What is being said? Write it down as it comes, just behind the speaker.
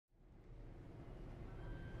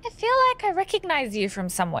I feel like I recognize you from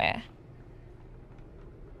somewhere.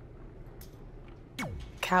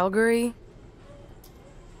 Calgary?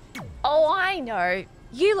 Oh, I know.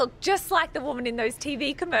 You look just like the woman in those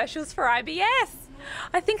TV commercials for IBS.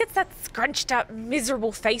 I think it's that scrunched up,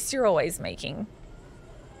 miserable face you're always making.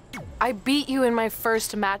 I beat you in my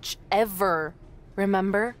first match ever,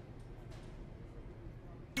 remember?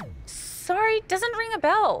 Sorry, doesn't ring a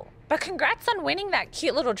bell. But congrats on winning that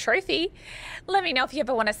cute little trophy. Let me know if you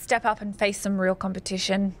ever want to step up and face some real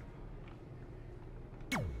competition.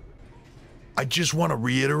 I just want to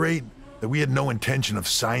reiterate that we had no intention of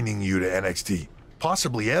signing you to NXT,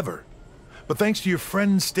 possibly ever. But thanks to your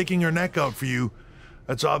friend sticking her neck out for you,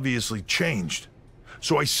 that's obviously changed.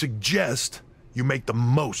 So I suggest you make the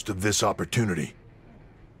most of this opportunity.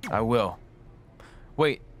 I will.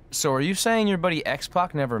 Wait, so are you saying your buddy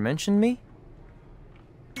X-Pac never mentioned me?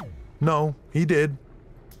 No, he did.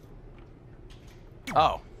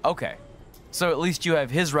 Oh, okay. So at least you have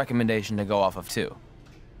his recommendation to go off of too.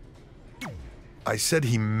 I said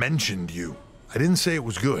he mentioned you. I didn't say it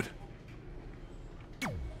was good.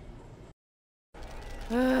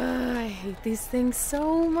 I hate these things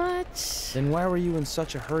so much. Then why were you in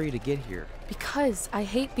such a hurry to get here? Because I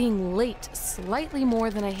hate being late slightly more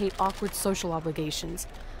than I hate awkward social obligations.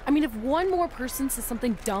 I mean, if one more person says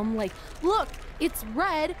something dumb like, "Look, it's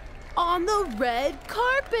red on the red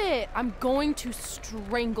carpet," I'm going to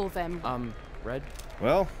strangle them. Red?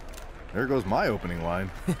 Well, there goes my opening line.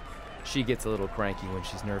 She gets a little cranky when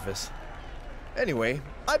she's nervous. Anyway,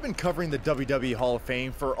 I've been covering the WWE Hall of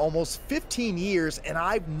Fame for almost 15 years, and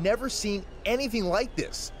I've never seen anything like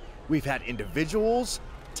this. We've had individuals,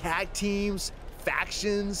 tag teams,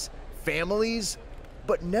 factions, families,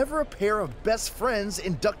 but never a pair of best friends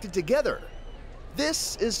inducted together.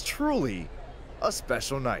 This is truly a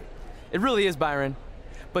special night. It really is, Byron.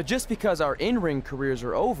 But just because our in-ring careers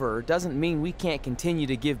are over doesn't mean we can't continue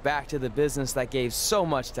to give back to the business that gave so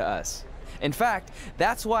much to us. In fact,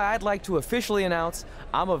 that's why I'd like to officially announce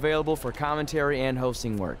I'm available for commentary and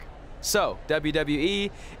hosting work. So, WWE,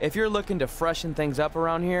 if you're looking to freshen things up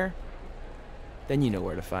around here, then you know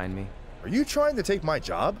where to find me. Are you trying to take my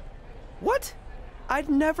job? What? I'd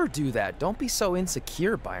never do that. Don't be so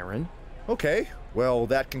insecure, Byron. Okay, well,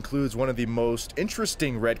 that concludes one of the most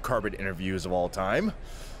interesting red carpet interviews of all time.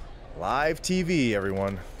 Live TV,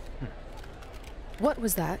 everyone. What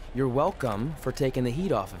was that? You're welcome for taking the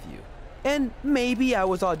heat off of you. And maybe I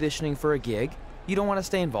was auditioning for a gig. You don't want to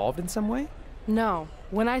stay involved in some way? No,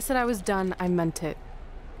 when I said I was done, I meant it.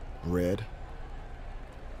 Red.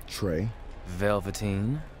 Trey.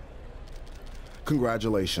 Velveteen.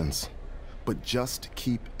 Congratulations. But just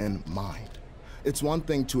keep in mind, it's one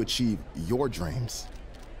thing to achieve your dreams,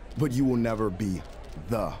 but you will never be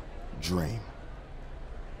the dream.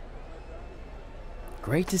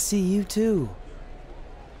 Great to see you too.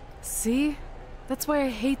 See? That's why I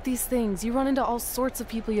hate these things. You run into all sorts of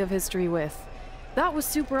people you have history with. That was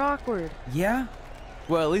super awkward. Yeah?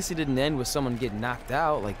 Well, at least it didn't end with someone getting knocked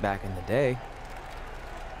out like back in the day.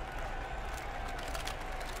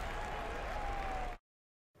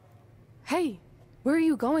 Hey, where are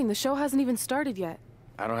you going? The show hasn't even started yet.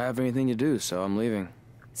 I don't have anything to do, so I'm leaving.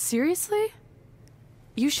 Seriously?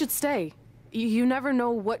 You should stay. You never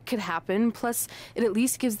know what could happen, plus it at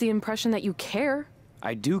least gives the impression that you care.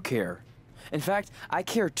 I do care. In fact, I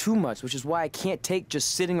care too much, which is why I can't take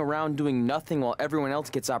just sitting around doing nothing while everyone else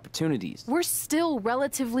gets opportunities. We're still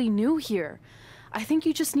relatively new here. I think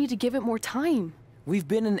you just need to give it more time. We've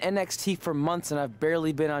been in NXT for months and I've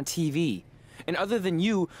barely been on TV. And other than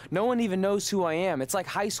you, no one even knows who I am. It's like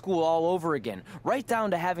high school all over again, right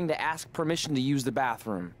down to having to ask permission to use the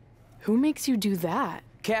bathroom. Who makes you do that?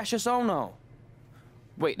 Cassius Ohno.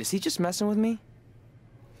 Wait, is he just messing with me?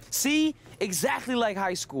 See? Exactly like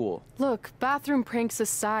high school. Look, bathroom pranks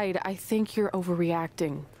aside, I think you're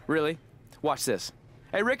overreacting. Really? Watch this.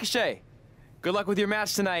 Hey, Ricochet. Good luck with your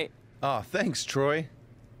match tonight. Aw, thanks, Troy.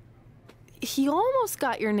 He almost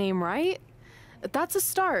got your name right. That's a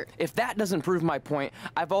start. If that doesn't prove my point,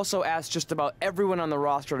 I've also asked just about everyone on the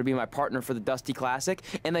roster to be my partner for the Dusty Classic,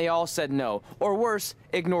 and they all said no. Or worse,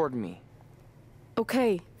 ignored me.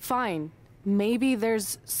 Okay, fine. Maybe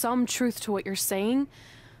there's some truth to what you're saying,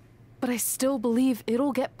 but I still believe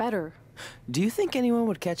it'll get better. Do you think anyone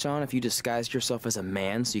would catch on if you disguised yourself as a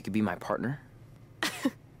man so you could be my partner?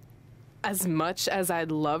 As much as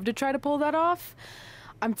I'd love to try to pull that off,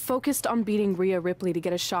 I'm focused on beating Rhea Ripley to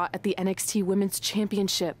get a shot at the NXT Women's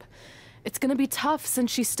Championship. It's gonna be tough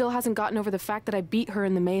since she still hasn't gotten over the fact that I beat her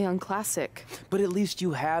in the Mae Young Classic. But at least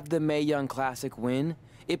you have the Mae Young Classic win.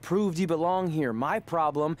 It proved you belong here. My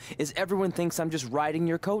problem is everyone thinks I'm just riding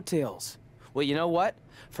your coattails. Well, you know what?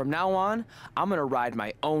 From now on, I'm gonna ride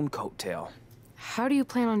my own coattail. How do you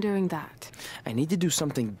plan on doing that? I need to do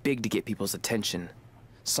something big to get people's attention.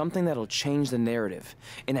 Something that'll change the narrative,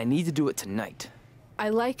 and I need to do it tonight. I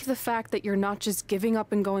like the fact that you're not just giving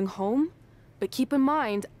up and going home, but keep in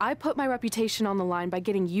mind, I put my reputation on the line by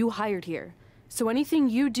getting you hired here. So anything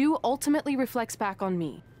you do ultimately reflects back on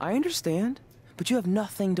me. I understand, but you have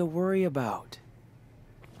nothing to worry about.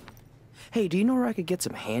 Hey, do you know where I could get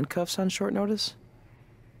some handcuffs on short notice?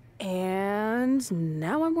 And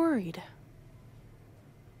now I'm worried.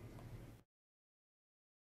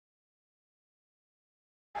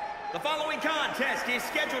 The following contest is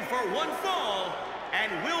scheduled for one fall and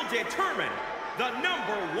will determine the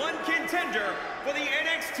 #1 contender for the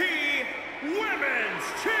NXT Women's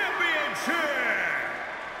Championship.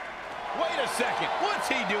 Wait a second, what's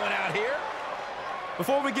he doing out here?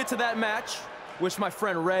 Before we get to that match, which my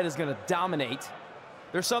friend Red is gonna dominate,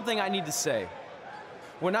 there's something I need to say.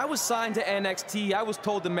 When I was signed to NXT, I was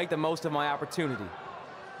told to make the most of my opportunity.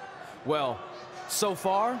 Well, so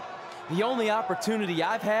far, the only opportunity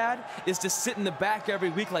I've had is to sit in the back every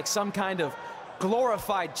week like some kind of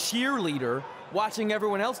glorified cheerleader, watching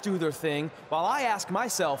everyone else do their thing, while I ask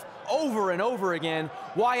myself over and over again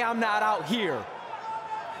why I'm not out here.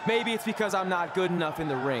 Maybe it's because I'm not good enough in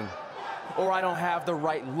the ring, or I don't have the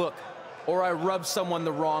right look, or I rub someone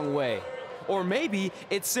the wrong way. Or maybe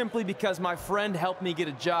it's simply because my friend helped me get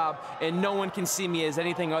a job and no one can see me as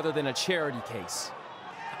anything other than a charity case.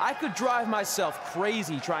 I could drive myself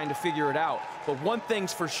crazy trying to figure it out, but one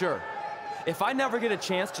thing's for sure. If I never get a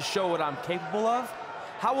chance to show what I'm capable of,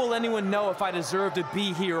 how will anyone know if I deserve to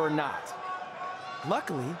be here or not?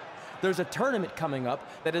 Luckily, there's a tournament coming up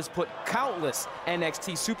that has put countless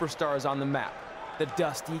NXT superstars on the map, the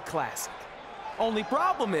Dusty Classic. Only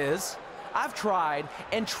problem is, I've tried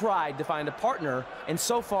and tried to find a partner, and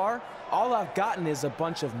so far, all I've gotten is a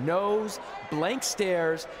bunch of no's, blank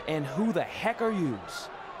stares, and who the heck are yous?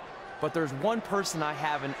 But there's one person I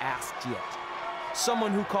haven't asked yet.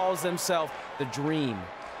 Someone who calls themselves the Dream.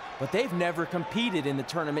 But they've never competed in the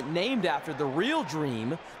tournament named after the real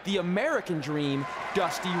Dream, the American Dream,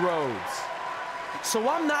 Dusty Rhodes. So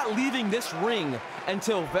I'm not leaving this ring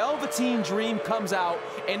until Velveteen Dream comes out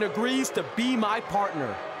and agrees to be my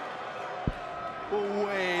partner.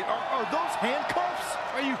 Wait, are those handcuffs?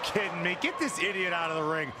 Are you kidding me? Get this idiot out of the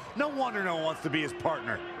ring. No wonder no one wants to be his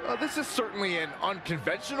partner. This is certainly an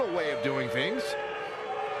unconventional way of doing things.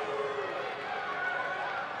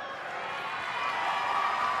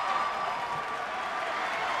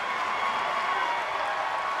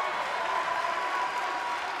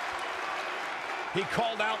 He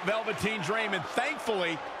called out Velveteen Dream, and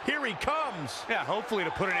thankfully, here he comes. Yeah, hopefully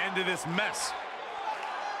to put an end to this mess.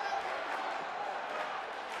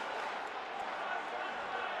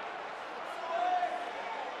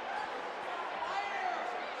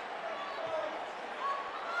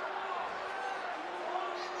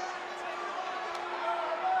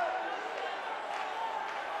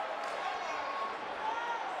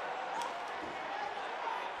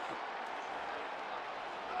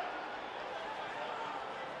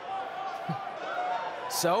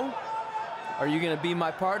 So, are you gonna be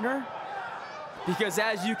my partner? Because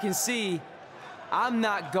as you can see, I'm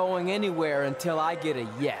not going anywhere until I get a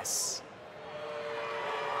yes.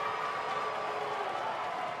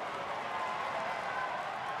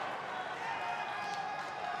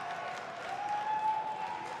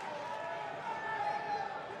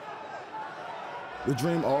 The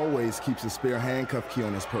Dream always keeps a spare handcuff key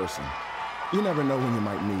on his person. You never know when you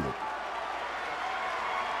might need it.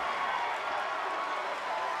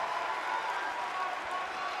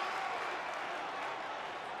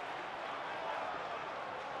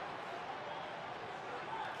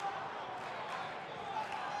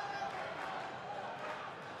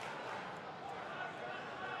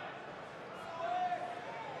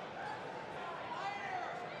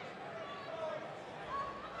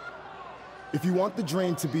 If you want the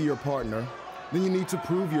Dream to be your partner, then you need to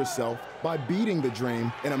prove yourself by beating the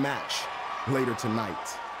Dream in a match later tonight.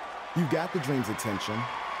 You've got the Dream's attention,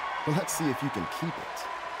 but let's see if you can keep it.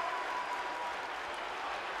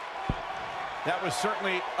 That was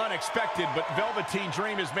certainly unexpected, but Velveteen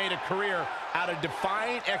Dream has made a career out of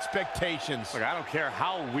defying expectations. Look, I don't care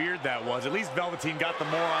how weird that was. At least Velveteen got the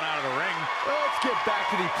moron out of the ring. Let's get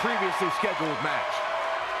back to the previously scheduled match.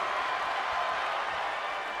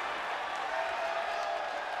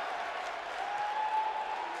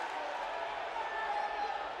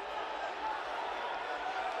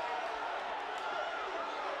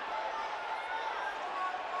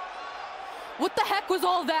 What the heck was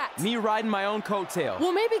all that? Me riding my own coattail.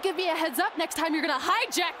 Well, maybe give me a heads up next time you're gonna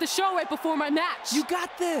hijack the show right before my match. You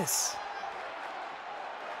got this.